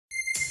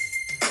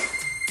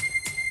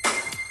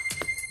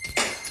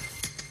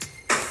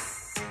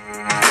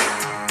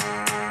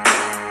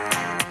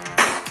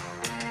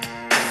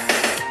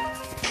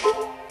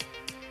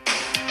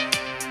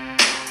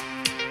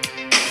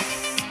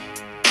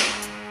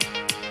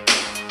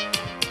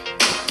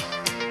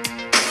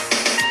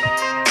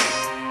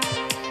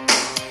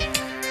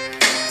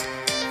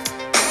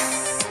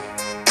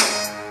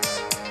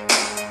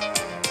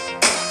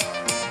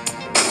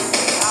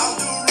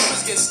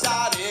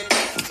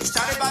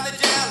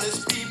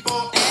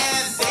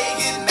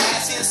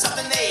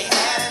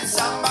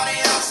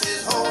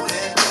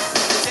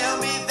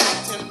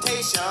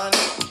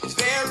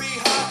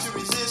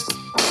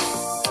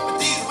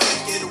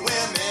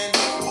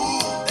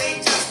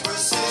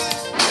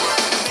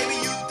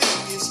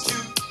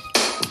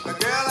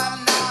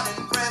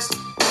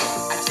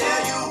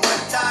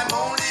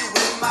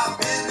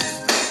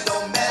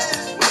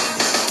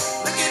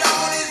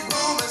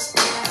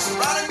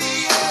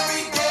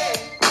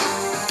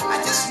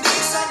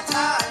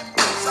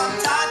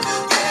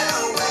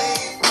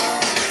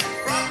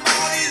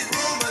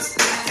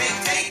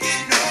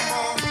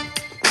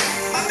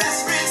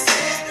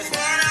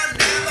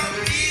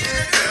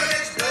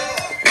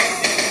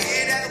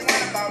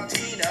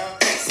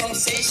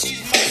say she's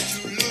much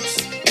too loose.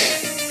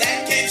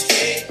 That came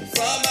straight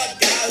from a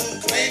guy who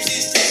claims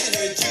he's tasting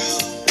her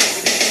juice. But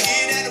did you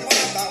hear that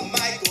one about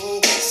Michael?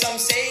 Some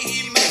say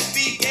he must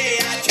be gay.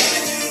 I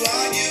tried to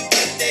argue,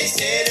 but they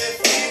said if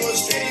he was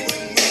straight, he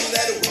wouldn't move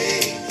that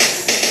way. But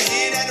did you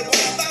hear that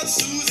one about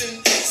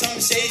Susan?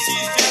 Some say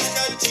she's just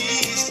a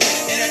tease.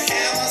 In a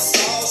camera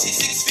saw, she's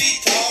 6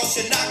 feet tall.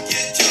 She'll knock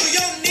you to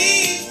your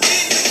knees.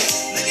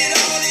 Look at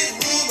all these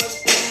rumors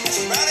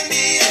surrounding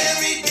me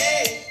every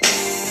day.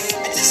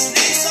 I just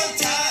need some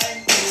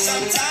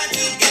time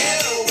to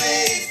get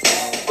away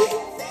from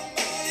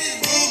all these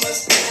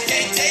rumors.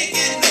 Can't take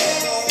it no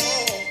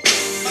more.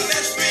 My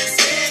best friend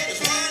said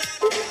there's one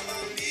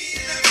on me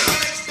in the car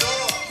next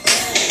door.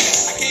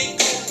 I can't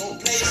go no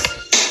place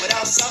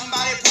without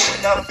somebody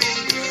pointing a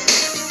finger.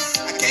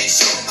 I can't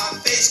show my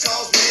face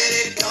cause when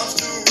it comes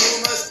to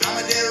rumors, I'm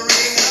a dead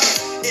ringer.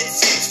 It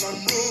seems from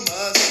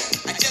rumors,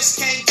 I just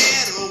can't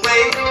get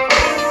away.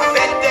 I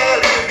bet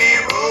there'll be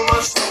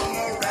rumors floating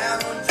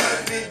around on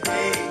Judgment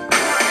Day.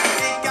 I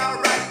think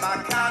I'll write my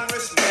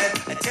congressman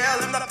and tell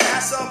him to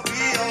pass a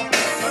bill.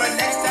 So the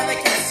next time they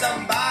catch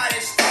somebody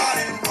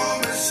starting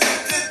rumors,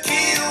 shoot to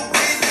kill.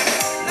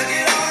 Look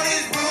at all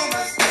these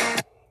rumors.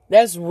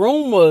 That's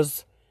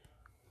Rumors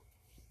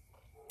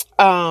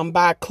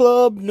by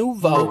Club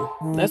Nouveau.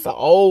 That's an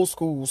old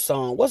school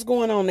song. What's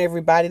going on,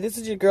 everybody? This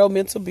is your girl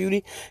Mental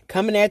Beauty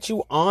coming at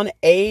you on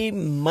a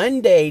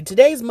Monday.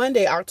 Today's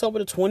Monday, October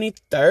the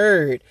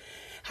 23rd.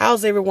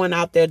 How's everyone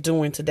out there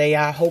doing today?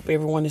 I hope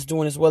everyone is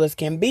doing as well as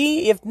can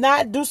be. If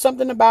not, do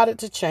something about it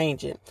to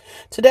change it.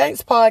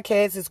 Today's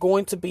podcast is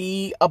going to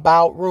be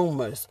about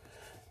rumors.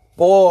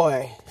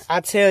 Boy,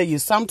 I tell you,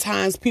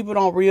 sometimes people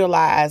don't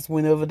realize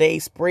whenever they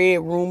spread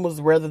rumors,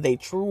 whether they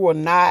true or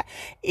not,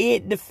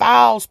 it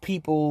defiles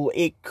people.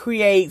 It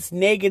creates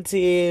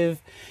negative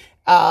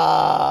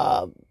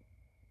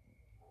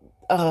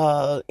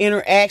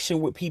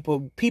interaction with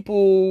people.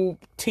 People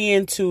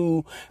tend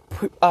to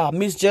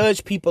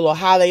misjudge people or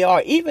how they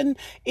are. Even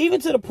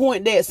to the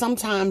point that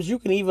sometimes you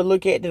can even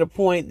look at to the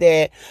point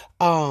that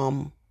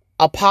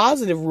a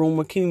positive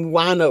rumor can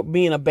wind up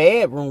being a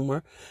bad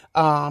rumor.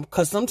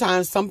 Cause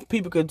sometimes some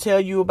people could tell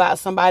you about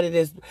somebody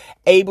that's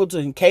able to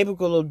and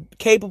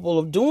capable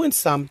of doing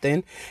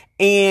something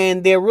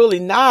and they're really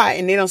not,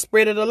 and they don't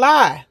spread it a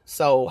lie.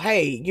 So,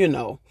 hey,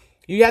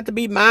 you have to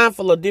be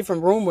mindful of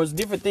different rumors,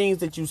 different things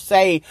that you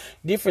say,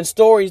 different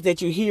stories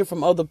that you hear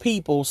from other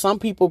people. Some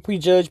people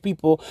prejudge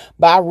people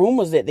by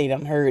rumors that they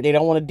done heard. They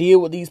don't want to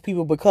deal with these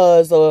people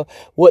because of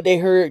what they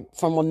heard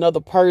from another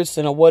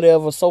person or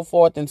whatever, so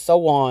forth and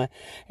so on.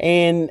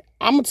 And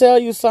I'm going to tell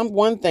you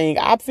one thing.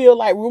 I feel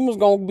like rumors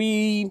going to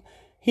be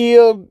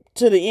here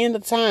to the end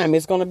of time.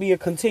 It's going to be a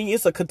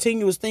continuous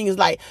thing. It's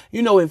like,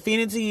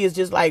 infinity is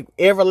just like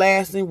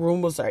everlasting.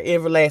 Rumors are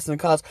everlasting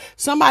because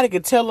somebody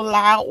could tell a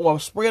lie or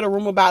spread a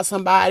rumor about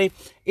somebody.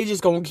 It's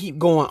just going to keep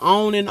going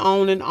on and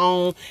on and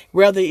on,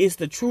 whether it's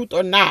the truth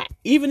or not.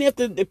 Even if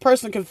the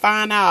person can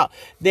find out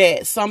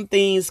that some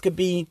things could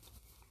be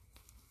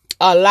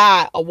a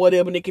lie or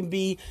whatever, and it can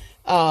be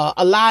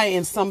a lie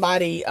and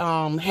somebody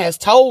has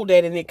told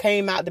that and it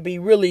came out to be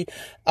really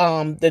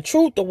the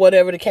truth or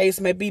whatever the case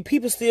may be,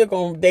 people still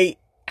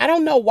I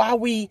don't know why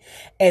we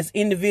as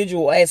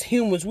individuals, as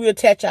humans, we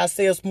attach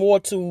ourselves more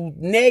to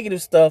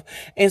negative stuff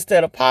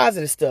instead of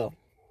positive stuff.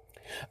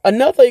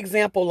 Another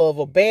example of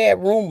a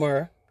bad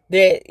rumor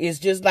that is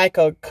just like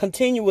a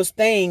continuous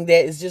thing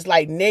that is just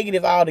like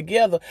negative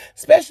altogether,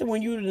 especially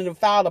when you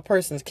defile a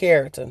person's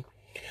character.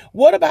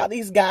 What about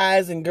these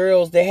guys and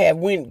girls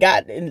that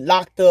got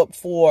locked up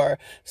for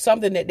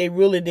something that they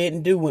really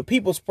didn't do? When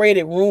people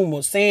spreaded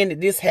rumors saying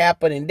that this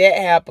happened and that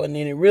happened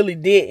and it really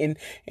didn't,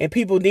 and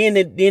people then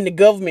the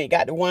government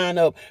got to wind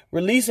up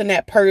releasing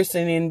that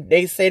person, and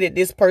they said that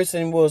this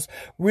person was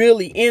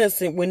really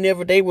innocent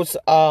whenever they was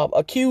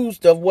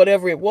accused of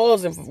whatever it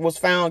was and was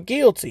found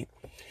guilty.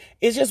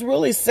 It's just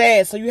really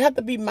sad. So you have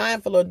to be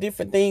mindful of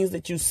different things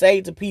that you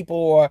say to people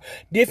or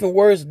different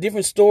words,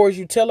 different stories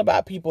you tell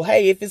about people.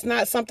 Hey, if it's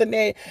not something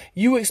that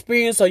you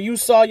experienced or you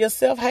saw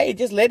yourself, hey,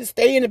 just let it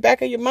stay in the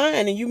back of your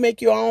mind and you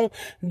make your own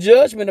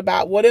judgment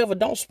about whatever.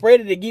 Don't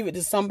spread it and give it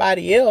to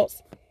somebody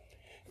else.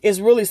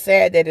 It's really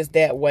sad that it's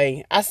that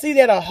way. I see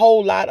that a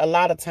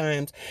lot of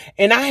times.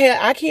 And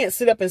I can't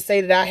sit up and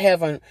say that I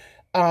haven't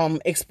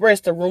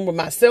expressed a rumor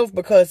myself,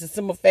 because the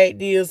simple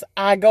fact is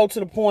I go to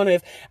the point of,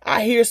 if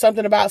I hear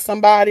something about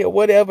somebody or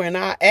whatever and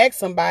I ask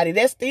somebody,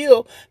 that's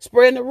still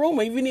spreading the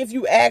rumor. Even if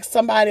you ask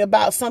somebody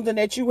about something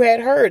that you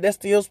had heard, that's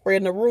still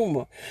spreading the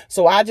rumor.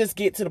 So I just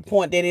get to the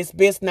point that it's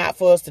best not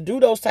for us to do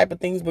those type of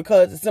things,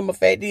 because the simple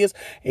fact is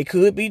it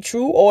could be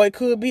true or it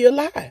could be a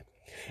lie.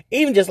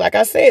 Even just like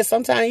I said,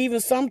 sometimes even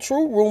some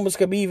true rumors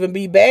could even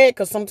be bad,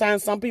 because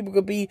sometimes some people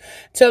could be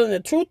telling the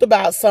truth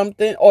about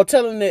something or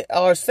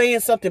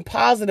saying something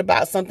positive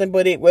about something,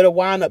 but it would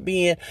wind up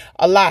being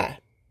a lie.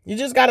 You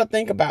just got to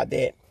think about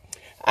that.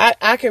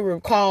 I can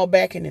recall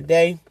back in the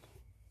day,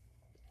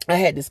 I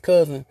have this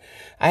cousin.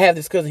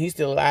 He's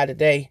still alive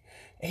today.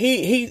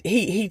 He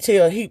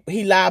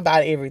lied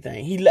about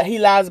everything. He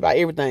lies about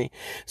everything.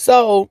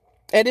 So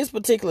at this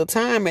particular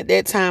time, at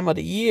that time of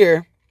the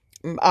year,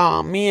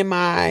 me and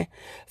my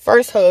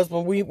first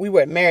husband, we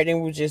weren't married and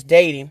we were just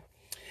dating.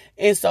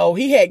 And so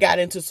he had got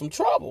into some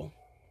trouble.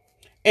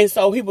 And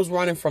so he was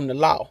running from the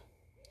law.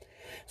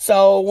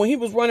 So when he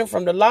was running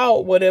from the law,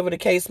 whatever the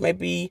case may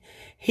be,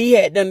 he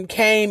had done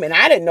came, and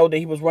I didn't know that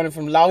he was running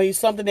from the law. He's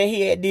something that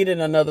he had did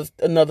in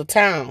another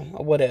town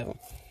or whatever.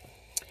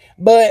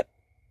 But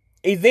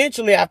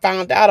eventually I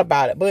found out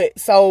about it. But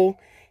so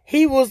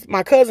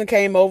my cousin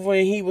came over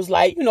and he was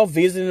like,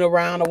 visiting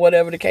around or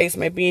whatever the case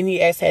may be. And he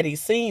asked, had he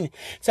seen it?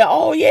 So,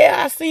 oh yeah,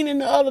 I seen it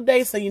the other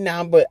day. So,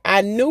 but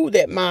I knew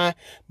that my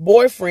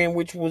boyfriend,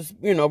 which was,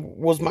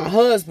 was my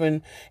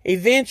husband,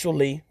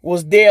 eventually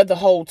was there the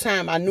whole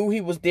time. I knew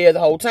he was there the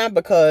whole time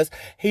because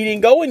he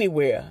didn't go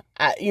anywhere.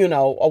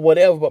 Or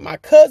whatever. But my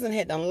cousin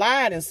had done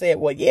lied and said,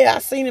 well, yeah, I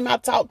seen him. I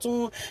talked to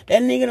him.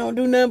 That nigga don't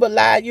do nothing but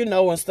lie,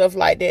 and stuff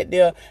like that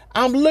there.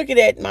 I'm looking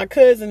at my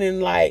cousin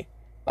and like,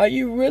 are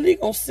you really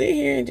going to sit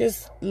here and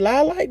just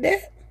lie like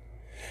that?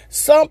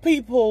 Some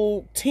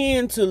people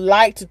tend to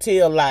like to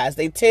tell lies.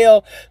 They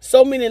tell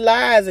so many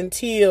lies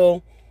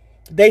until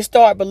they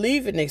start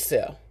believing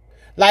themselves.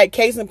 Like,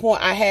 case in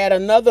point, I had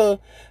another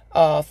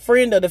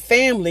friend of the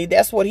family.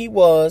 That's what he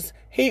was.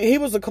 He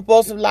was a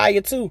compulsive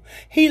liar too.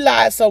 He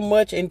lied so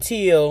much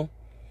until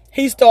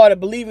he started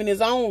believing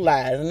his own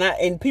lies.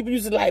 And people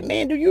used to like,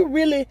 man, do you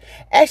really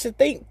actually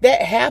think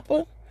that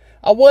happened?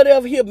 Or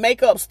whatever, he'll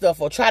make up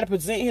stuff or try to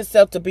present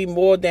himself to be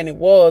more than it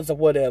was or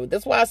whatever.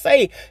 That's why I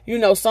say,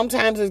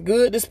 sometimes it's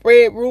good to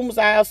spread rumors,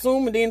 I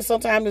assume, and then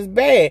sometimes it's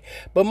bad.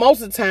 But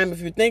most of the time, if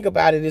you think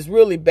about it, it's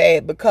really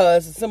bad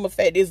because the simple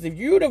fact is if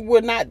you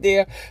were not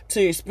there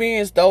to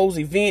experience those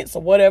events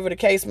or whatever the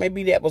case may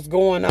be that was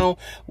going on,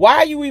 why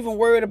are you even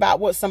worried about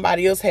what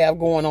somebody else have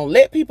going on?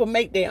 Let people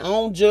make their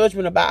own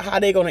judgment about how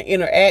they're going to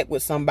interact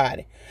with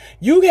somebody.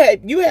 You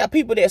have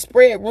people that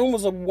spread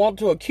rumors or want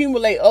to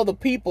accumulate other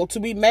people to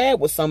be mad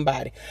with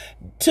somebody.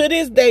 To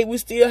this day, we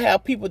still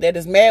have people that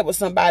is mad with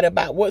somebody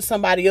about what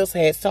somebody else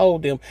has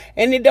told them,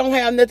 and it don't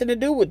have nothing to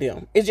do with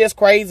them. It's just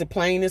crazy,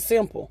 plain and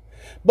simple.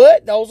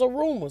 But those are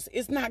rumors.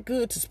 It's not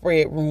good to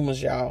spread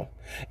rumors, y'all.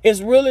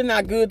 It's really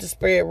not good to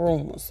spread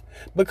rumors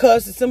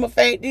because the simple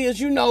fact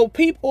is,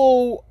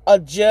 people are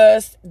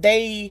just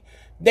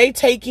they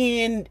take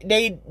in,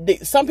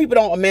 some people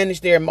don't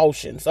manage their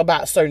emotions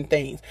about certain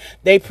things.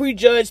 They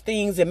prejudge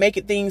things and make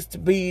things to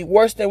be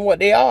worse than what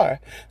they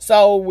are.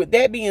 So with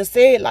that being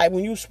said, like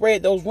when you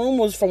spread those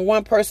rumors from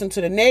one person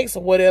to the next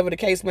or whatever the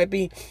case may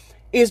be,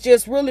 it's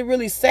just really,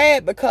 really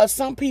sad because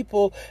some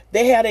people,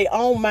 they have their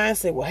own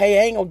mindset. Well, hey,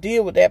 I ain't going to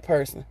deal with that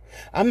person.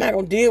 I'm not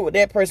going to deal with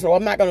that person, or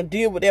I'm not going to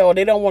deal with that, or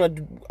they don't want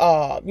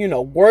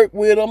to, work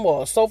with them,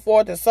 or so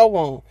forth and so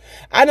on.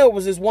 I know it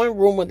was this one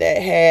rumor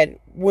that had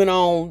went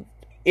on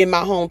in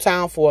my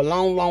hometown for a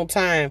long, long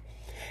time.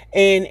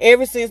 And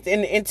ever since,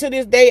 and to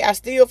this day, I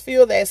still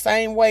feel that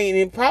same way. And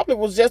it probably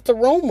was just a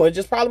rumor. It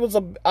just probably was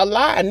a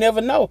lie. I never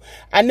know.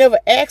 I never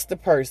asked the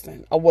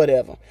person or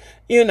whatever,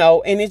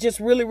 and it's just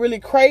really, really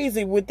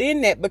crazy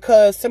within that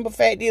because simple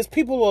fact is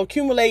people will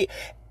accumulate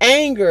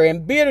anger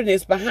and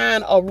bitterness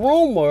behind a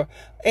rumor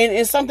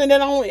and something that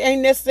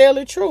ain't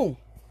necessarily true.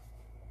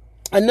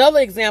 Another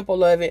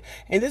example of it,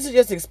 and this is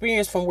just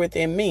experience from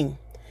within me.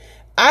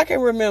 I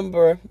can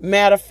remember,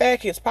 matter of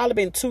fact, it's probably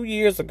been 2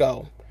 years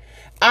ago.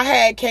 I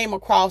had came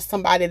across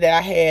somebody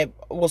that I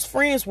was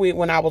friends with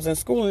when I was in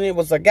school, and it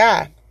was a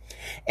guy.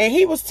 And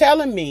he was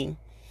telling me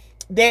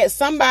that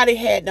somebody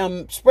had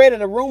spread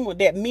a rumor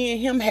that me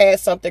and him had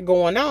something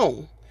going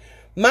on.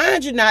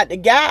 Mind you not, the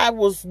guy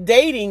was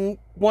dating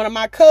one of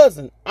my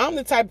cousins. I'm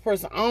the type of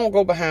person, I don't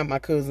go behind my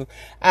cousin.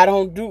 I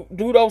don't do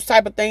those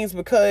type of things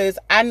because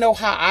I know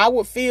how I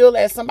would feel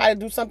as somebody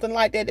do something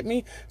like that to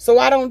me. So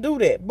I don't do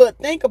that. But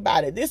think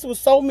about it. This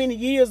was so many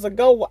years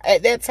ago.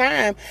 At that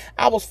time,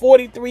 I was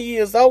 43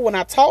 years old when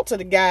I talked to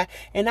the guy.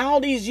 And all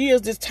these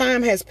years, this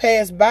time has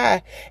passed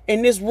by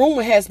and this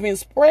rumor has been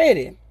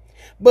spreading.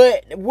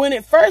 But when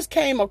it first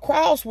came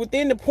across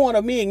within the point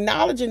of me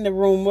acknowledging the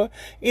rumor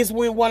is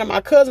when one of my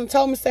cousins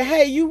told me, say,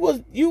 hey,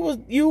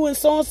 you and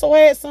so-and-so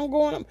had something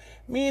going on.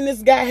 Me and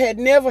this guy had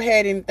never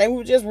had anything. We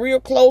were just real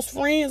close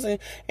friends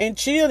and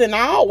chilled. And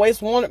I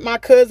always wanted my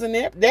cousin,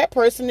 that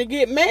person, to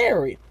get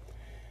married.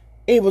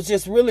 It was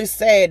just really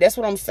sad. That's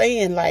what I'm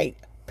saying. Like,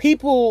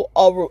 people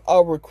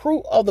are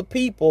recruit other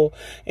people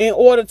in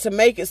order to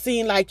make it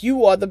seem like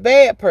you are the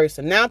bad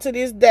person. Now, to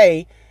this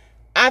day,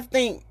 I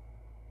think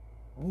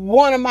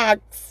one of my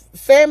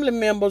family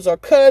members or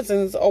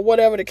cousins or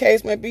whatever the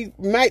case may be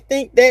might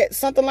think that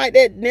something like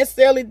that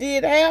necessarily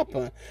did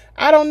happen.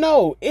 I don't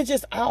know. It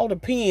just all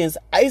depends.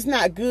 It's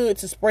not good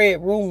to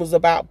spread rumors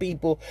about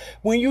people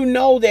when you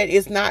know that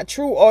it's not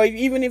true, or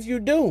even if you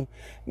do.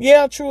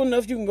 Yeah, true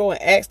enough, you can go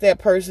and ask that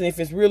person if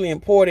it's really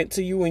important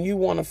to you and you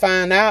want to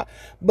find out.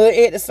 But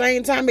at the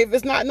same time, if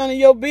it's not none of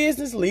your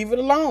business, leave it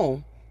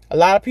alone. A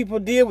lot of people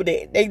deal with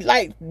it. They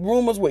like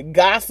rumors with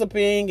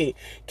gossiping and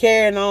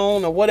carrying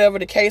on or whatever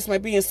the case may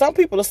be. And some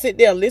people will sit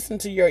there and listen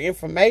to your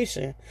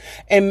information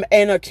and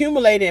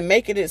accumulate it and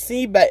make it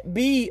seem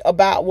be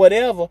about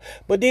whatever.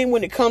 But then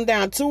when it come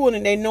down to it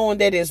and they knowing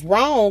that it's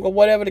wrong or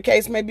whatever the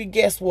case may be,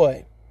 guess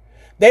what?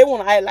 They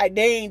want to act like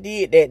they ain't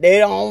did that. They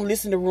don't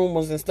listen to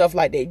rumors and stuff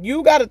like that.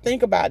 You got to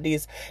think about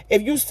this.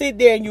 If you sit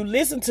there and you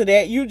listen to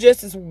that, you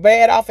just as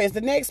bad off as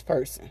the next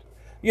person.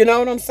 You know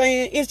what I'm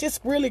saying? It's just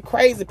really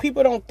crazy.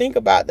 People don't think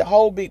about the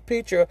whole big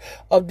picture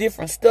of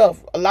different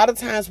stuff. A lot of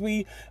times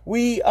we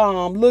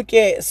look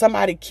at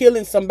somebody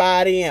killing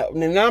somebody,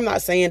 and I'm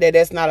not saying that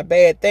that's not a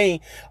bad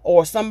thing,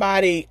 or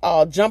somebody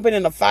jumping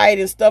in a fight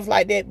and stuff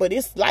like that, but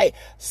it's like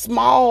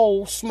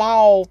small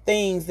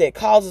things that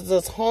causes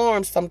us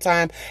harm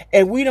sometimes,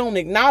 and we don't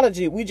acknowledge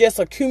it. We just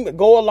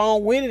go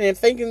along with it and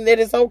thinking that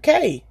it's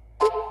okay.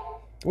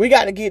 We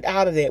got to get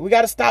out of that. We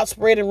got to stop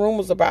spreading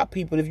rumors about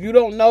people. If you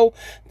don't know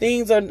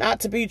things are not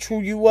to be true,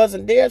 you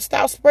wasn't there,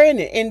 stop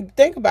spreading it. And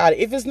think about it.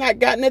 If it's not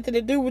got nothing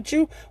to do with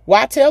you,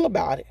 why tell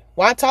about it?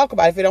 Why talk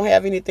about it if it don't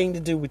have anything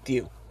to do with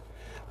you?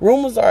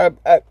 Rumors are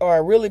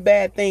a really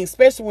bad thing,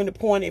 especially when the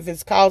point if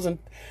it's causing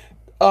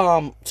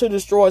to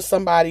destroy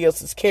somebody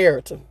else's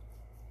character.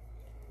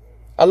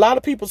 A lot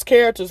of people's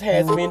characters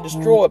has been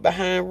destroyed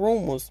behind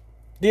rumors.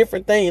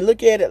 Different thing.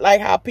 Look at it like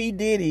how P.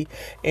 Diddy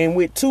and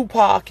with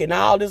Tupac and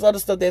all this other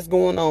stuff that's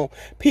going on.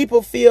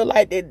 People feel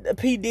like that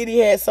P. Diddy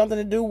had something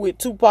to do with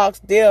Tupac's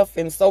death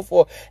and so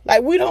forth.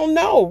 Like, we don't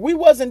know. We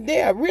wasn't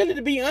there. Really,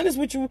 to be honest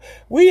with you,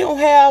 we don't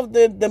have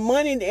the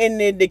money and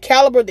the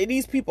caliber that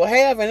these people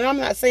have. And I'm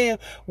not saying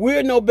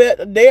we're no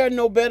better, they're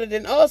no better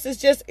than us.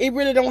 It's just, it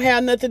really don't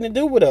have nothing to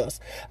do with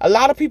us. A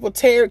lot of people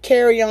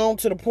carry on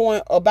to the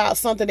point about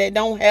something that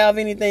don't have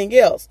anything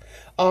else.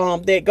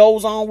 That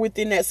goes on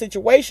within that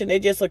situation. They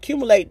just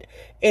accumulate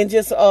and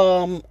just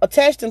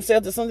attach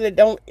themselves to something that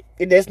don't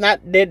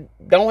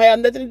have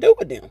nothing to do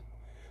with them.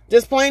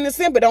 Just plain and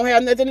simple, don't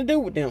have nothing to do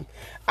with them.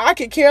 I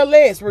could care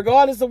less,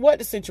 regardless of what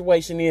the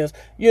situation is.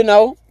 You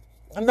know,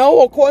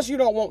 no, of course you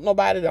don't want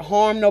nobody to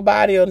harm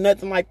nobody or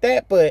nothing like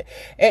that. But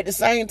at the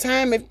same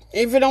time, if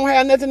it don't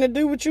have nothing to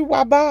do with you,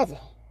 why bother?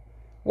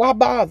 Why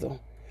bother?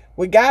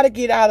 We got to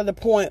get out of the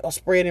point of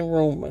spreading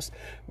rumors,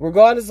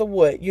 regardless of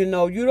what. You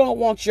know, you don't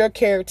want your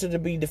character to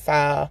be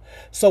defiled.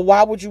 So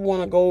why would you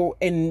want to go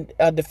and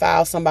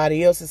defile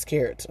somebody else's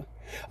character?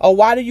 Or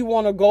why do you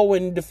want to go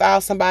and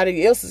defile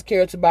somebody else's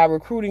character by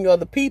recruiting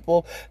other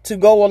people to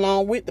go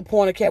along with the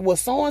point of character? Well,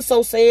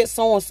 so-and-so said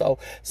so-and-so.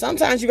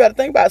 Sometimes you got to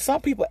think about it.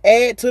 Some people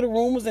add to the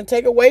rumors and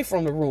take away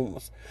from the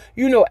rumors.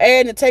 You know,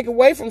 add and take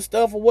away from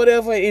stuff or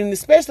whatever. And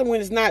especially when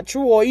it's not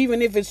true, or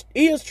even if it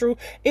is true,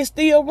 it's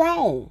still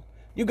wrong.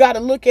 You got to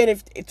look at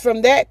it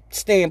from that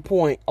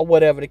standpoint or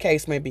whatever the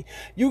case may be.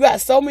 You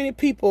got so many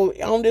people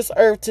on this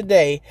earth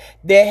today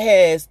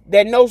that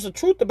knows the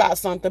truth about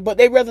something, but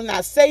they rather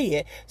not say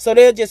it. So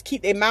they'll just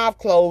keep their mouth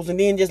closed and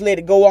then just let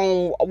it go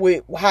on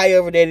with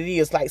however that it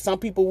is. Like some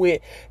people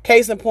with,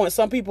 case in point,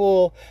 some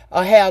people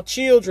have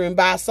children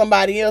by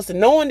somebody else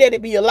and knowing that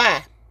it be a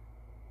lie.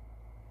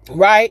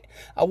 Right?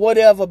 Or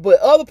whatever. But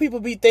other people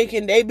be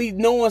thinking they be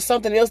knowing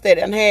something else that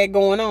done had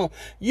going on.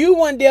 You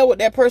weren't there with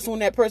that person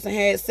when that person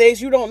had sex.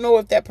 You don't know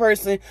if that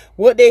person,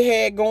 what they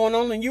had going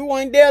on, and you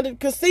weren't there to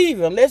conceive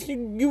it. Unless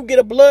you get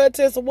a blood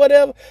test or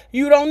whatever,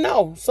 you don't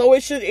know. So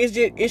it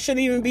shouldn't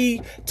even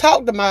be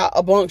talked about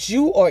amongst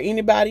you or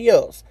anybody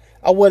else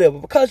or whatever.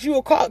 Because you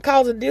are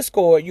causing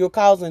discord. You're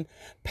causing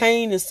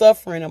pain and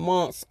suffering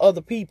amongst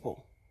other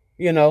people.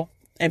 You know?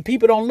 And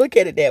people don't look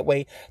at it that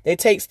way. They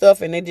take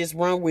stuff and they just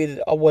run with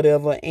it or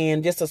whatever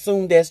and just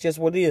assume that's just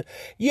what it is.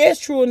 Yeah,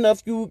 it's true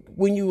enough.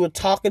 When you were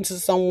talking to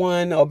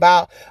someone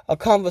about a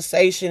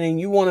conversation and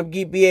you want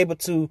to be able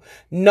to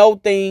know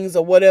things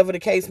or whatever the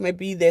case may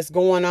be that's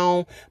going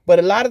on. But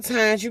a lot of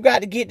times you got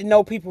to get to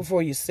know people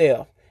for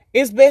yourself.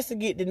 It's best to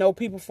get to know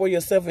people for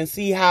yourself and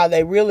see how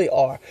they really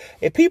are.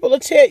 If people will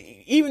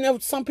even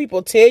if some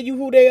people tell you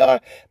who they are,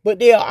 but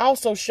they'll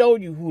also show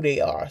you who they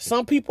are.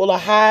 Some people will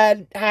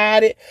hide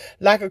it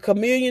like a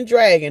chameleon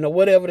dragon or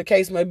whatever the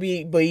case may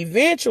be, but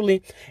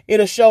eventually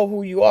it'll show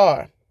who you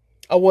are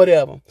or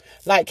whatever.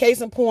 Like case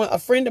in point, a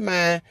friend of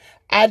mine,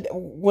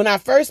 when I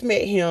first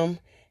met him,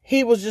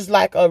 he was just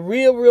like a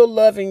real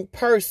loving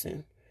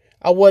person.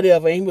 Or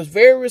whatever. And he was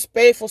very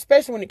respectful,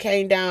 especially when it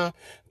came down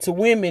to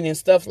women and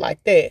stuff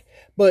like that.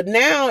 But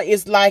now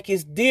it's like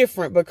it's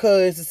different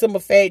because the simple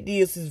fact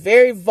is it's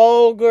very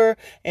vulgar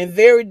and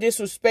very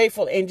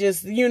disrespectful and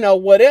just, you know,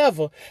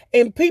 whatever.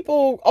 And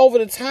people over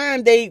the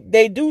time,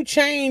 they do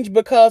change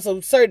because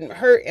of certain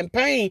hurt and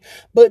pain.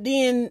 But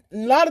then a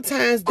lot of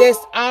times that's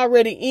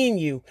already in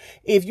you.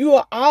 If you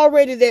are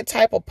already that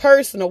type of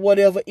person or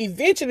whatever,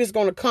 eventually it's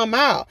going to come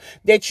out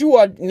that you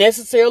are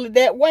necessarily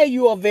that way.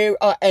 You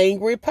are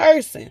angry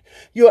person.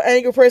 You're an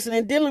angry person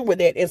and dealing with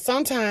that. And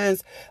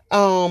sometimes,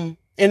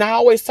 And I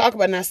always talk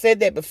about, and I said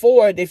that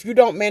before, that if you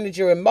don't manage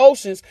your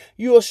emotions,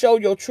 you will show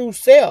your true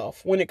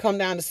self when it comes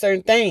down to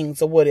certain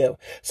things or whatever.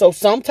 So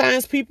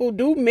sometimes people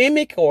do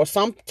mimic, or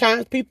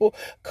sometimes people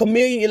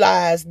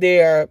chameleonize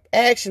their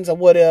actions or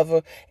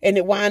whatever, and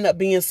it wind up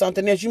being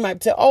something else. You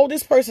might tell, oh,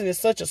 this person is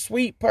such a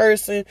sweet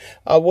person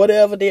or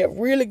whatever. They're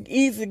really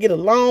easy to get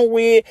along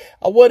with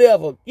or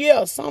whatever.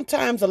 Yeah,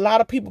 sometimes a lot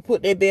of people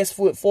put their best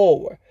foot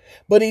forward.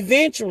 But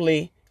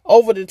eventually,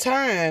 over the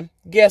time,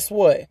 guess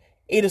what?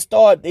 It'll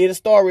start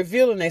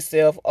revealing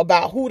themselves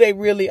about who they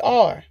really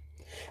are.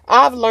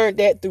 I've learned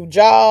that through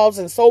jobs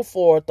and so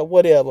forth or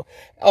whatever.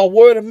 Or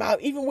word of mouth,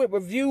 even with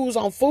reviews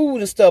on food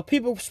and stuff.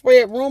 People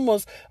spread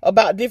rumors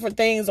about different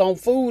things on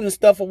food and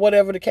stuff or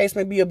whatever the case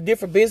may be, of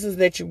different business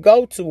that you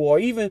go to, or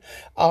even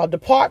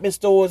department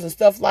stores and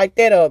stuff like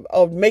that,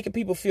 of making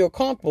people feel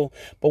comfortable.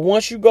 But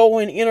once you go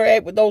and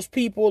interact with those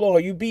people, or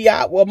you be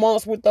out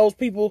amongst with those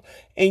people,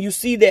 and you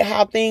see that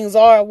how things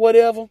are or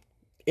whatever,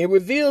 it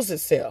reveals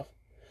itself.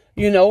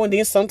 And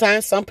then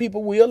sometimes some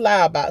people will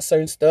lie about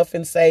certain stuff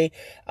and say,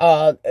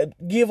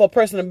 give a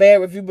person a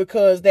bad review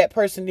because that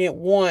person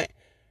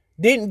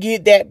didn't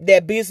get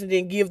that business,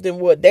 didn't give them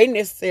what they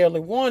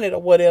necessarily wanted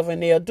or whatever,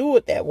 and they'll do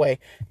it that way.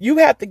 You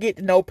have to get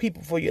to know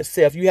people for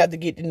yourself. You have to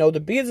get to know the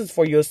business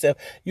for yourself.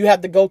 You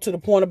have to go to the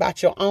point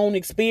about your own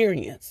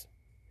experience.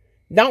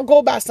 Don't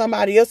go by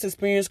somebody else's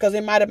experience, because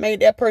it might have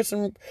made that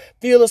person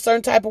feel a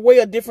certain type of way,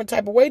 a different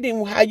type of way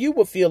than how you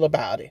would feel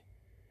about it.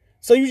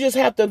 So you just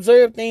have to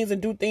observe things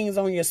and do things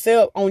on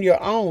yourself, on your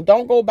own.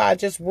 Don't go by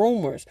just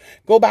rumors.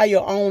 Go by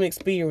your own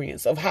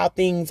experience of how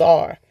things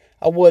are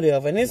or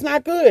whatever. And it's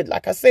not good.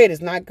 Like I said,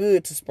 it's not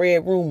good to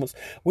spread rumors.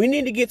 We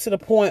need to get to the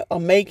point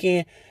of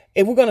making,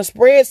 if we're going to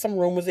spread some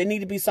rumors, it need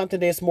to be something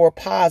that's more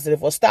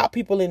positive, or stop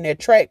people in their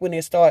track when they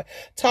start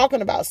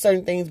talking about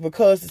certain things,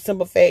 because the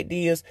simple fact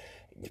is,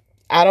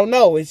 I don't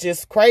know, it's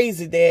just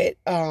crazy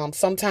that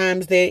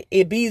sometimes that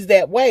it bees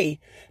that way.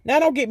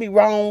 Now, don't get me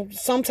wrong.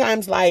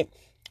 Sometimes, like,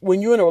 when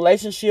you're in a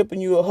relationship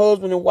and you're a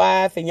husband and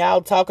wife and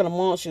y'all talking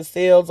amongst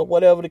yourselves or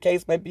whatever the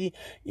case may be,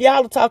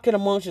 y'all are talking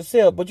amongst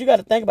yourselves. But you got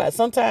to think about it.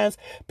 Sometimes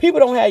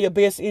people don't have your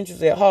best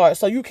interests at heart.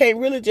 So you can't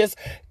really just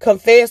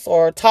confess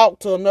or talk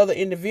to another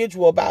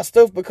individual about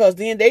stuff, because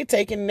then they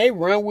take it and they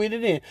run with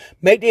it and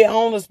make their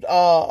own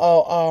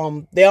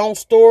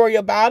story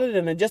about it,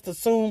 and then just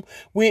assume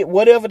with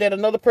whatever that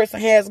another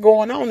person has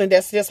going on, and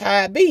that's just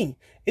how it be.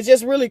 It's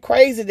just really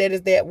crazy that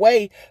it's that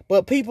way,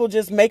 but people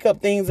just make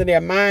up things in their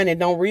mind and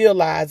don't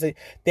realize that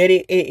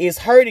it is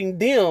hurting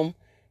them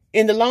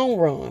in the long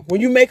run.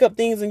 When you make up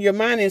things in your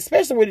mind, and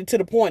especially with it to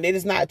the point that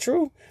it's not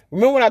true.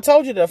 Remember when I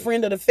told you that a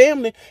friend of the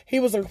family,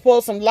 he was a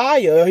compulsive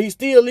liar. He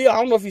still is. I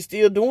don't know if he's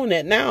still doing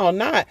that now or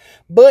not,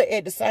 but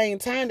at the same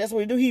time, that's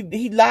what he do.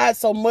 He lied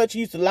so much. He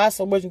used to lie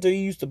so much until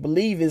he used to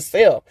believe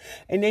himself.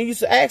 And then you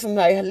used to ask him,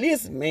 like,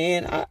 listen,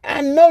 man,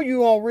 I know you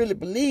don't really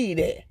believe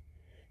that.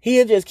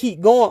 He'll just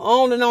keep going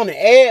on and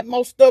add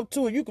more stuff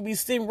to it. You could be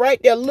sitting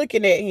right there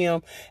looking at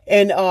him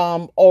and,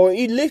 or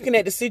he looking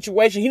at the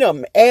situation. He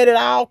done added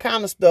all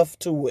kind of stuff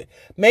to it,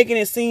 making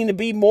it seem to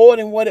be more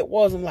than what it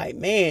was. I'm like,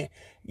 man,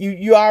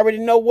 you already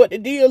know what the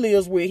deal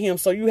is with him.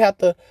 So you have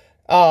to,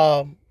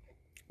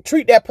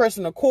 treat that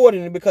person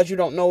accordingly, because you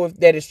don't know if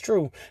that is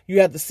true.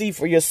 You have to see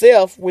for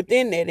yourself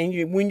within that.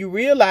 And when you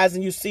realize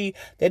and you see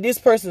that this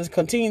person is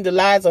continuing to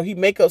lie, or he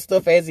make up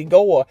stuff as he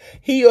go, or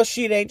he or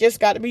she, it ain't just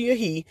got to be a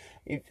he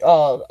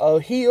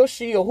or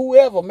she or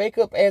whoever, make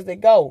up as they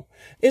go.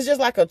 It's just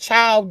like a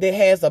child that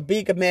has a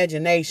big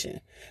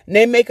imagination. And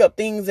they make up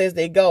things as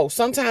they go.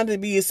 Sometimes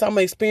it be some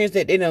experience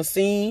that they done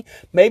seen.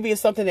 Maybe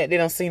it's something that they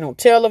done seen on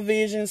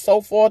television,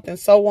 so forth and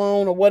so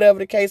on, or whatever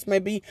the case may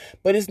be.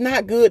 But it's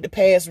not good to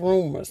pass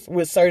rumors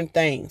with certain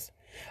things.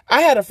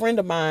 I had a friend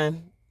of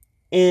mine,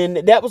 and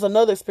that was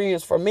another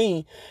experience for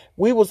me.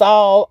 We was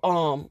all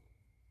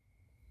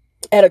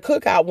at a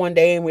cookout one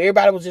day, and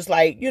everybody was just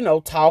like,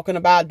 talking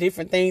about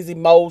different things,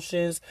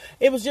 emotions.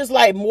 It was just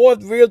like more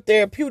real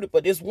therapeutic.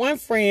 But this one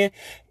friend,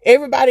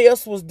 everybody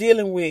else was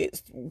dealing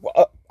with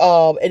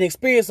an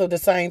experience of the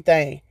same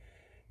thing.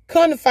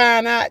 Come to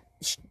find out,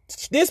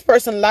 this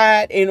person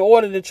lied in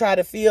order to try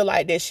to feel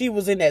like that she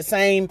was in that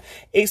same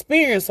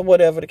experience or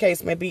whatever the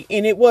case may be.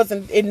 And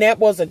that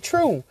wasn't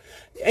true.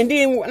 And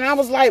then when I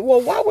was like,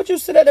 well, why would you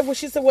say that? When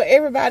she said, well,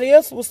 everybody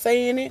else was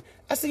saying it.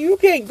 I said, you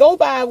can't go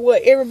by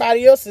what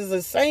everybody else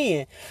is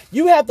saying.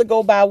 You have to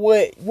go by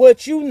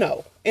what you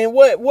know. And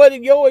what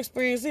your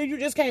experience is. You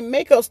just can't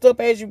make up stuff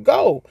as you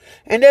go.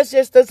 And that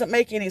just doesn't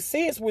make any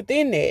sense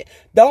within that.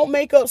 Don't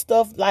make up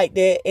stuff like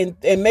that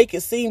and make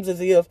it seem as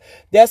if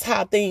that's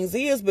how things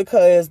is,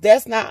 because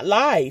that's not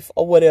life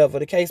or whatever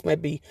the case may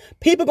be.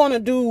 People going to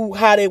do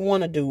how they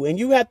want to do. And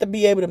you have to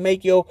be able to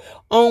make your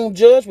own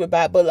judgment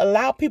by it, but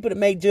allow people to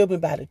make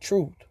judgment by the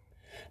truth.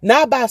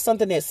 Not by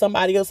something that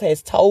somebody else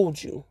has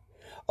told you,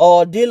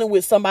 or dealing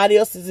with somebody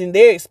else's in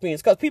their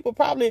experience. Because people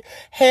probably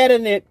had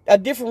a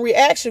different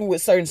reaction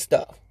with certain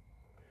stuff.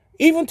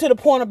 Even to the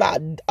point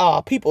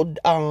about people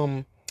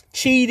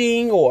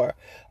cheating or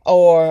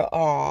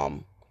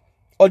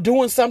or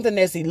doing something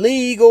that's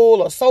illegal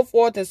or so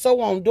forth and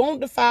so on. Don't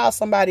defile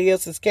somebody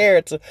else's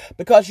character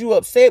because you're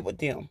upset with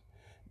them.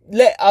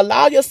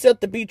 Allow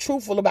yourself to be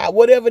truthful about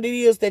whatever it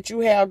is that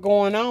you have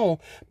going on,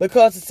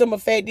 because the simple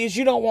fact is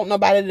you don't want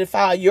nobody to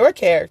defile your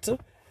character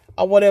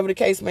or whatever the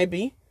case may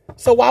be.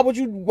 So why would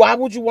you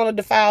want to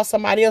defile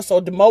somebody else or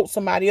demote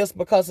somebody else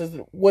because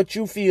of what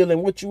you feel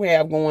and what you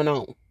have going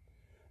on?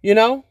 You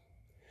know?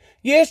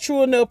 Yes,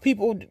 true enough,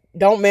 people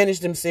don't manage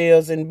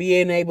themselves and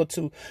being able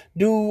to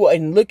do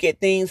and look at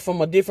things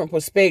from a different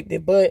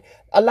perspective, but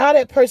allow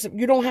that person,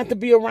 you don't have to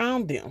be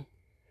around them.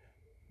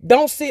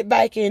 Don't sit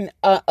back and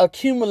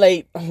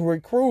accumulate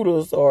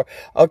recruiters or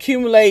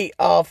accumulate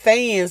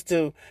fans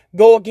to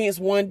go against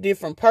one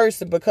different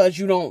person because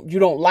you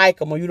don't like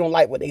them or you don't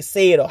like what they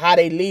said or how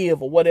they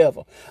live or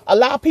whatever.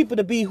 Allow people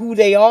to be who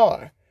they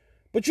are,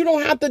 but you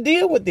don't have to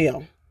deal with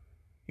them.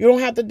 You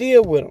don't have to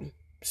deal with them.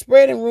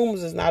 Spreading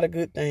rumors is not a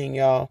good thing,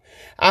 y'all.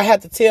 I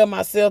have to tell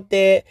myself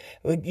that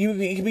it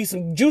can be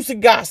some juicy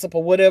gossip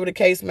or whatever the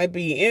case may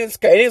be. And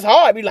it's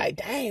hard to be like,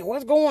 dang,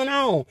 what's going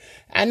on?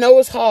 I know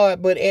it's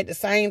hard, but at the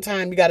same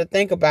time, you got to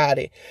think about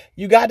it.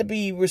 You got to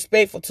be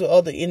respectful to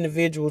other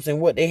individuals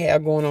and what they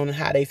have going on and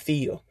how they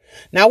feel.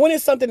 Now, when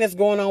it's something that's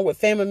going on with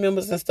family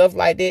members and stuff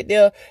like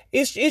that,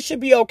 it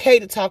should be okay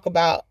to talk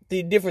about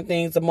the different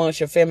things amongst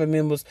your family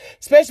members,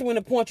 especially when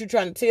the point you're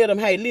trying to tell them,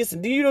 hey,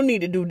 listen, you don't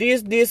need to do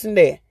this, this, and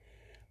that.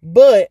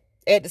 But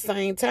at the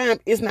same time,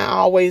 it's not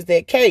always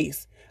that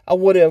case or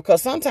whatever,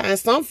 because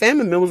sometimes some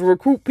family members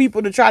recruit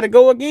people to try to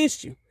go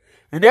against you.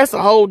 And that's a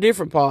whole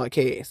different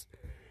podcast.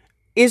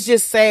 It's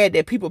just sad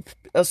that people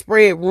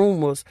spread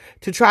rumors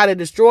to try to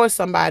destroy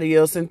somebody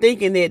else and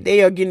thinking that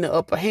they are getting the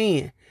upper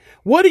hand.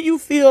 What do you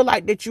feel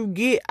like that you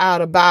get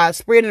out of by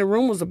spreading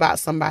rumors about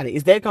somebody?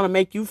 Is that going to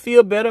make you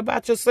feel better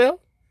about yourself?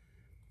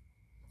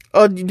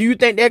 Or do you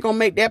think that's going to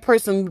make that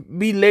person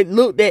be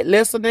looked at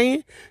lesser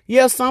than?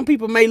 Yeah, some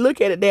people may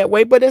look at it that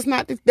way, but that's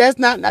not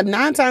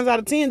 9 times out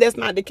of 10, that's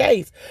not the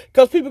case.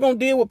 Because people going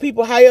to deal with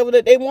people however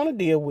that they want to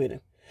deal with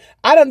them.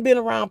 I done been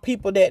around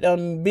people that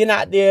been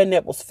out there and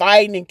that was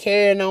fighting and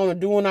carrying on and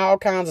doing all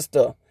kinds of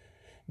stuff.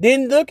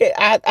 Then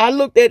I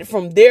looked at it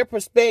from their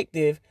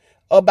perspective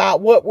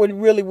about what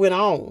really went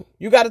on.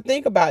 You got to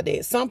think about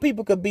that. Some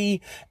people could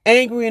be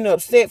angry and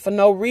upset for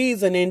no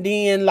reason, and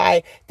then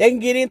like they can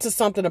get into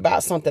something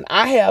about something.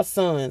 I have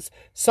sons,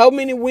 so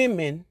many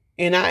women,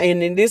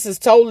 and this is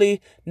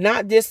totally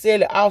not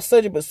necessarily off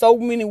subject, but so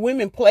many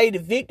women play the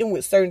victim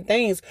with certain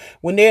things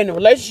when they're in a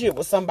relationship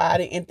with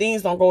somebody and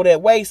things don't go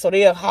that way. So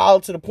they'll haul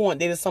to the point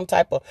that it's some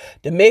type of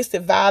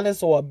domestic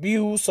violence or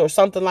abuse or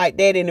something like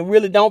that, and it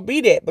really don't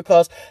be that,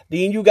 because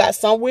then you got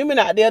some women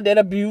out there that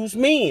abuse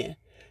men.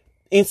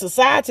 In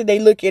society, they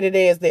look at it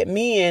as that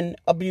men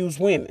abuse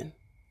women.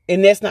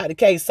 And that's not the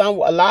case. A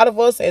lot of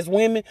us as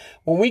women,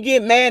 when we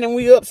get mad and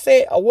we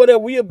upset or whatever,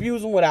 we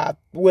abuse them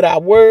with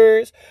our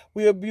words.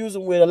 We abuse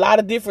them with a lot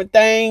of different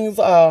things,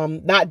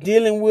 not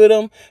dealing with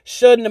them,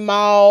 shutting them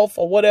off,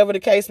 or whatever the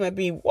case may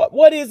be.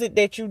 What is it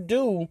that you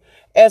do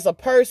as a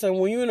person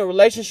when you're in a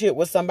relationship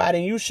with somebody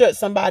and you shut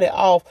somebody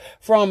off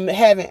from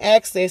having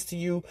access to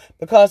you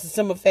because the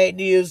simple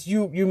fact is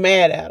you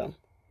mad at them?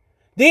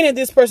 Then if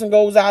this person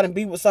goes out and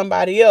be with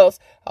somebody else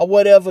or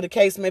whatever the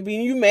case may be,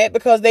 and you mad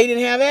because they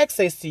didn't have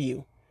access to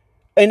you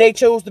and they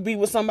chose to be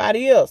with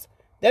somebody else.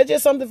 That's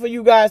just something for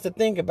you guys to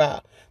think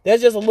about.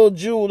 That's just a little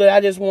jewel that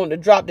I just wanted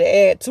to drop to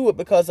add to it,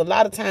 because a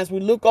lot of times we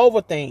look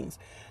over things.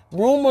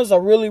 Rumors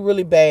are really,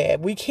 really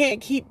bad. We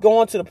can't keep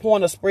going to the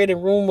point of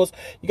spreading rumors.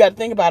 You got to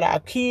think about our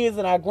kids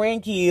and our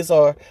grandkids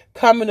are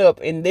coming up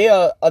and they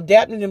are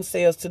adapting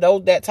themselves to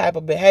that type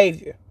of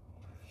behavior.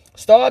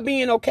 Start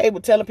being okay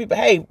with telling people,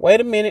 hey, wait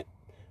a minute.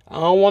 I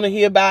don't want to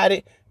hear about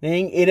it.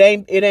 It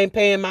ain't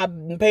paying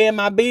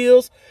my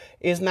bills.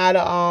 It's not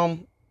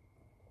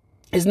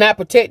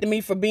protecting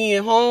me from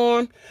being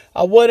harmed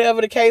or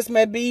whatever the case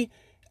may be.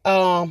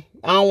 I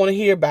don't want to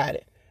hear about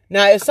it.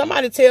 Now, if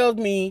somebody tells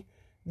me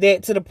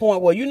that to the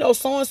point where,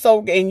 so and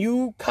so, and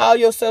you call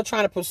yourself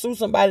trying to pursue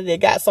somebody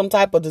that got some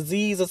type of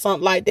disease or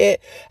something like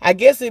that, I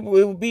guess it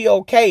would be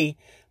okay.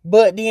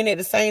 But then at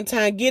the same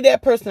time, give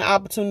that person the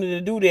opportunity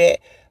to do that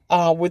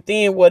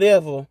within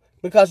whatever.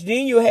 Because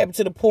then you'll have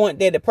to the point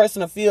that the person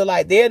will feel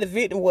like they're the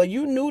victim. Well,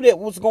 you knew that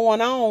was going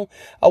on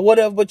or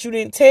whatever, but you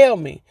didn't tell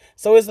me.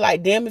 So it's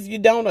like, damn if you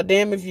don't or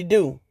damn if you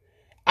do.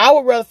 I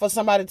would rather for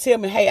somebody to tell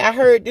me, hey, I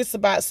heard this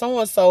about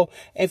so-and-so,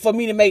 and for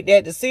me to make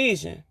that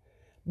decision.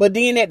 But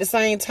then at the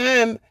same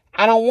time,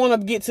 I don't want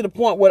to get to the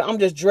point where I'm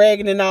just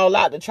dragging it all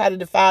out to try to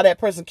defile that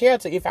person's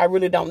character if I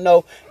really don't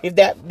know if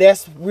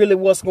that's really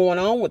what's going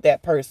on with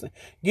that person.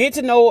 Get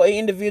to know an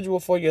individual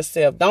for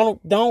yourself. Don't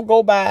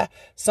go by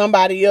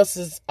somebody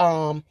else's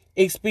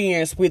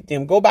experience with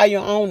them. Go by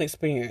your own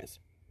experience.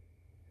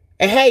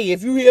 And hey,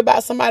 if you hear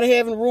about somebody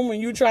having a rumor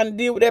and you trying to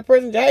deal with that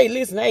person, hey,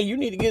 listen, hey, you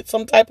need to get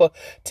some type of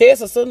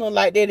test or something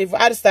like that. If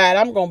I decide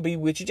I'm going to be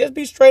with you, just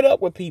be straight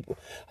up with people.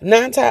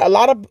 A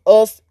lot of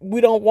us, we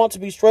don't want to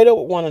be straight up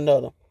with one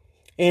another.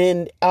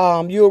 And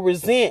a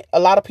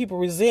lot of people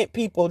resent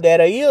people that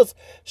is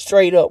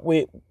straight up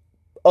with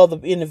other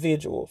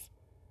individuals.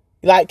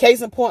 Like,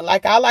 case in point,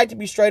 like, I like to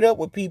be straight up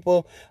with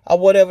people or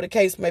whatever the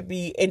case may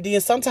be. And then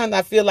sometimes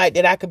I feel like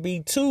that I could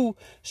be too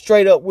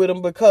straight up with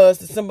them, because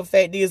the simple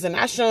fact is, and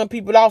I shun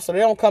people off so they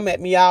don't come at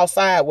me all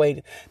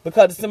sideways,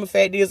 because the simple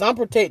fact is, I'm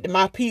protecting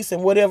my peace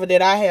and whatever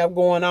that I have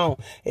going on.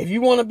 If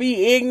you want to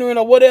be ignorant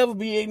or whatever,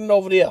 be ignorant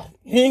over there.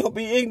 You ain't going to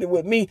be ignorant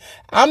with me.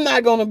 I'm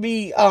not going to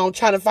be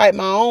trying to fight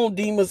my own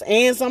demons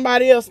and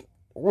somebody else.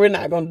 We're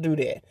not going to do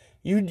that.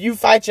 You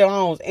fight your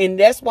own. And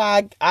that's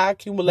why I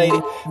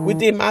accumulated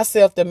within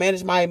myself to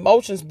manage my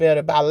emotions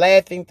better by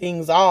laughing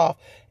things off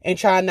and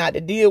trying not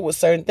to deal with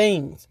certain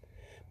things.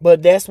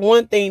 But that's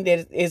one thing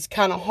that is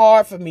kind of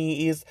hard for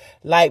me, is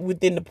like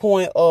within the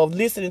point of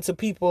listening to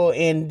people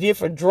and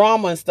different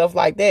drama and stuff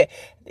like that.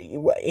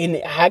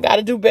 And I got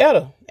to do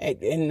better.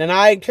 And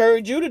I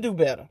encourage you to do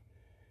better.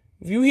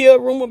 If you hear a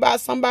rumor about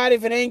somebody,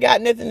 if it ain't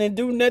got nothing to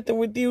do nothing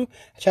with you,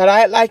 try to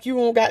act like you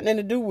don't got nothing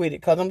to do with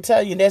it. Because I'm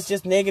telling you, that's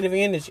just negative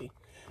energy.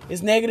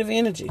 It's negative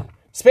energy.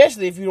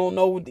 Especially if you don't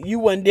know, you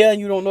wasn't there and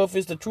you don't know if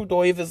it's the truth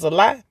or if it's a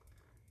lie.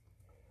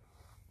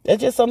 That's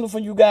just something for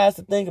you guys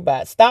to think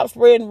about. Stop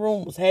spreading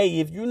rumors.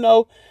 Hey, if you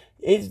know,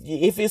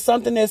 if it's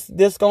something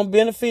that's going to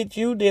benefit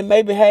you, then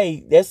maybe,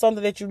 hey, that's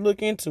something that you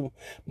look into.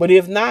 But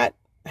if not,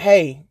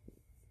 hey,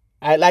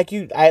 act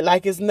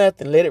like it's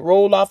nothing. Let it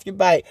roll off your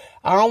back.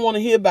 I don't want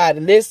to hear about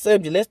it.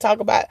 Let's talk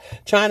about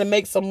trying to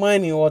make some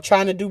money or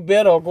trying to do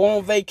better or go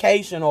on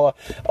vacation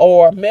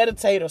or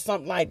meditate or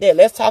something like that.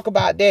 Let's talk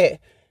about that.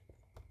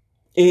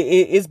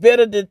 It's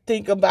better to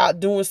think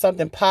about doing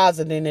something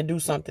positive than to do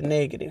something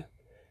negative.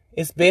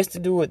 It's best to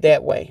do it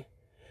that way.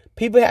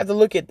 People have to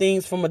look at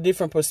things from a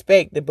different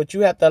perspective, but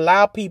you have to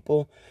allow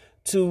people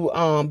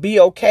to be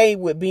okay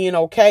with being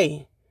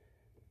okay.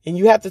 And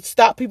you have to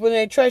stop people in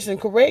their tracks and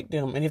correct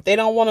them. And if they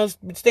don't want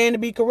to stand to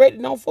be corrected,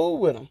 don't fool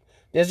with them.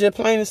 That's just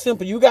plain and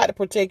simple. You got to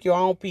protect your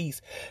own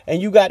peace. And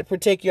you got to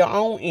protect your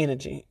own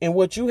energy and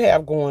what you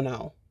have going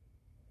on.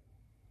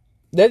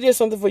 That's just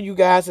something for you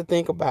guys to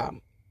think about.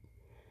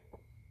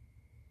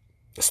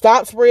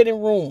 Stop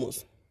spreading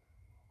rumors.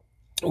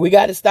 We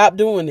got to stop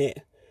doing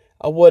it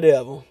or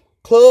whatever.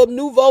 Club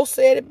Nouveau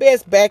said it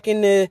best back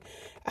in the,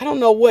 I don't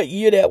know what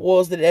year that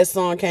was that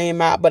song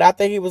came out, but I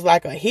think it was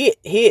like a hit,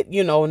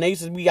 you know, and they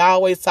used to be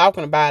always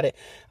talking about it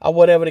or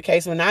whatever the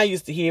case. When I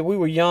used to hear, we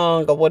were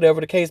young or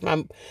whatever the case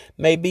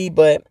may be,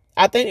 but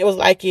I think it was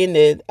like in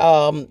the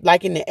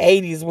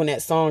 80s when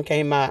that song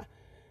came out.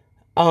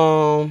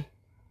 I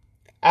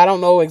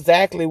don't know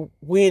exactly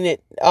when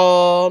it,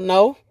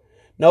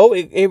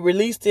 it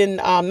released in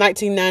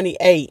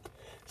 1998.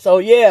 So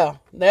yeah,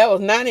 that was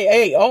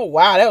 98. Oh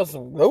wow, that was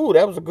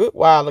a good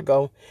while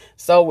ago.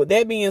 So with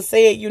that being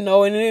said, you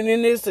know, and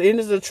it's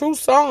a true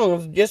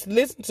song. Just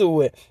listen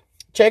to it.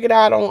 Check it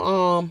out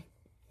on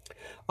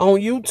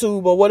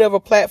YouTube or whatever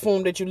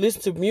platform that you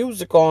listen to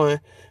music on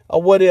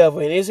or whatever.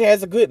 And it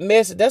has a good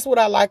message. That's what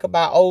I like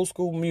about old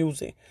school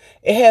music.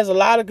 It has a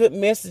lot of good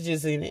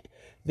messages in it.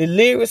 The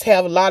lyrics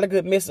have a lot of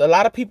good messages. A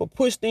lot of people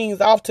push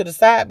things off to the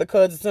side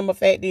because the simple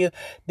fact is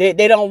that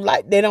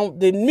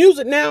the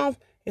music now,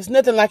 it's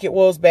nothing like it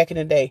was back in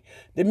the day.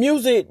 The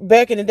music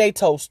back in the day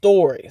told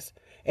stories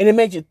and it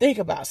made you think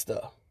about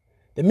stuff.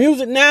 The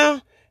music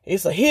now,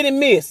 it's a hit and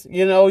miss.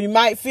 You know, you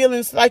might feel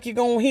it's like you're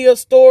going to hear a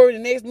story. The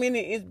next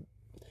minute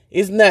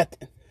it's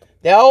nothing.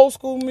 That old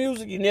school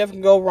music, you never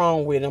can go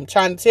wrong with. I'm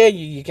trying to tell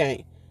you, you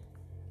can't.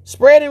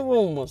 Spreading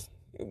rumors.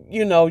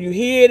 You know, you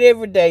hear it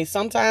every day.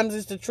 Sometimes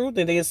it's the truth.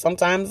 It is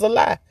sometimes a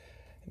lie.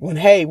 When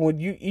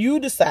you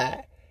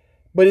decide.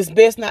 But it's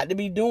best not to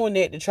be doing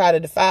that to try to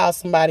defile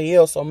somebody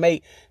else or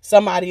make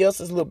somebody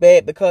else's look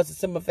bad, because the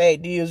simple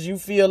fact is you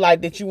feel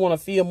like that you want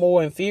to feel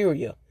more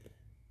inferior.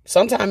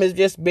 Sometimes it's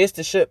just best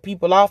to shut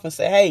people off and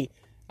say, hey,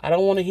 I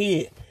don't want to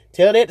hear it.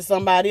 Tell that to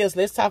somebody else.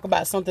 Let's talk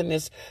about something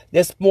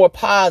that's more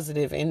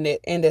positive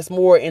and that's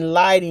more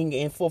enlightening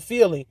and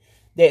fulfilling,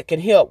 that can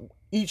help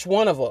each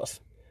one of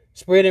us.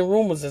 Spreading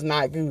rumors is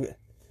not good.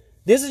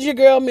 This is your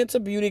girl, Mental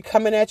Beauty,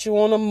 coming at you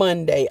on a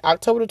Monday,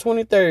 October the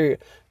 23rd,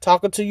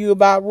 talking to you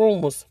about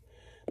rumors.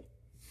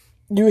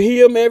 You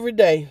hear them every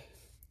day.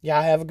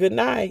 Y'all have a good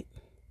night.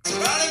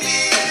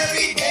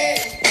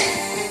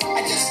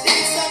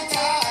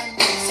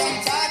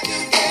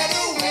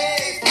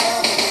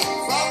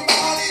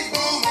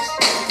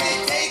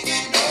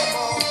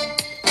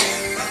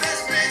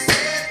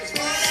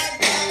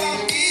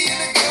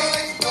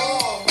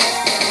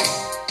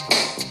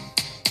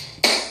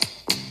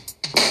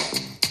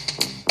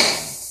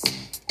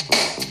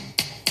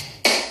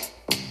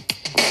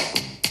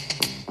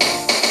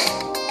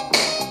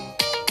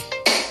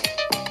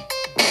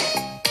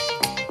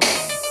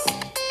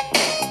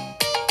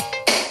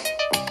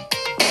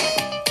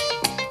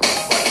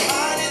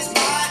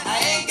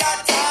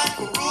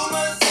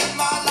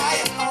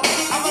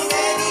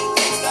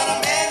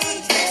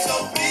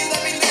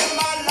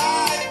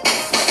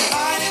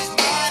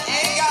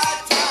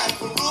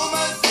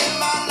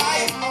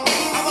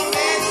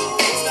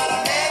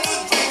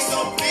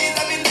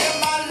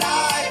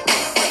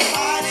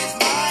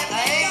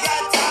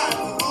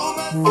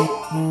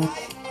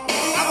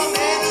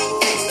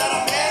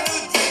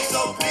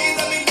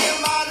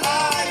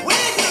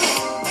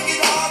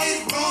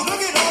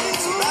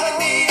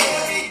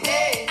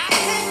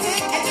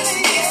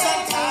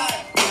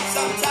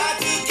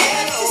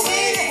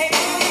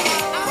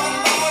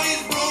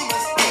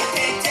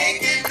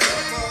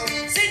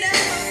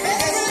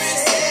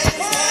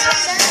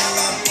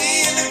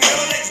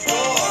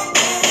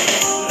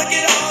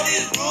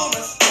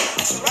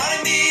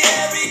 surrounding me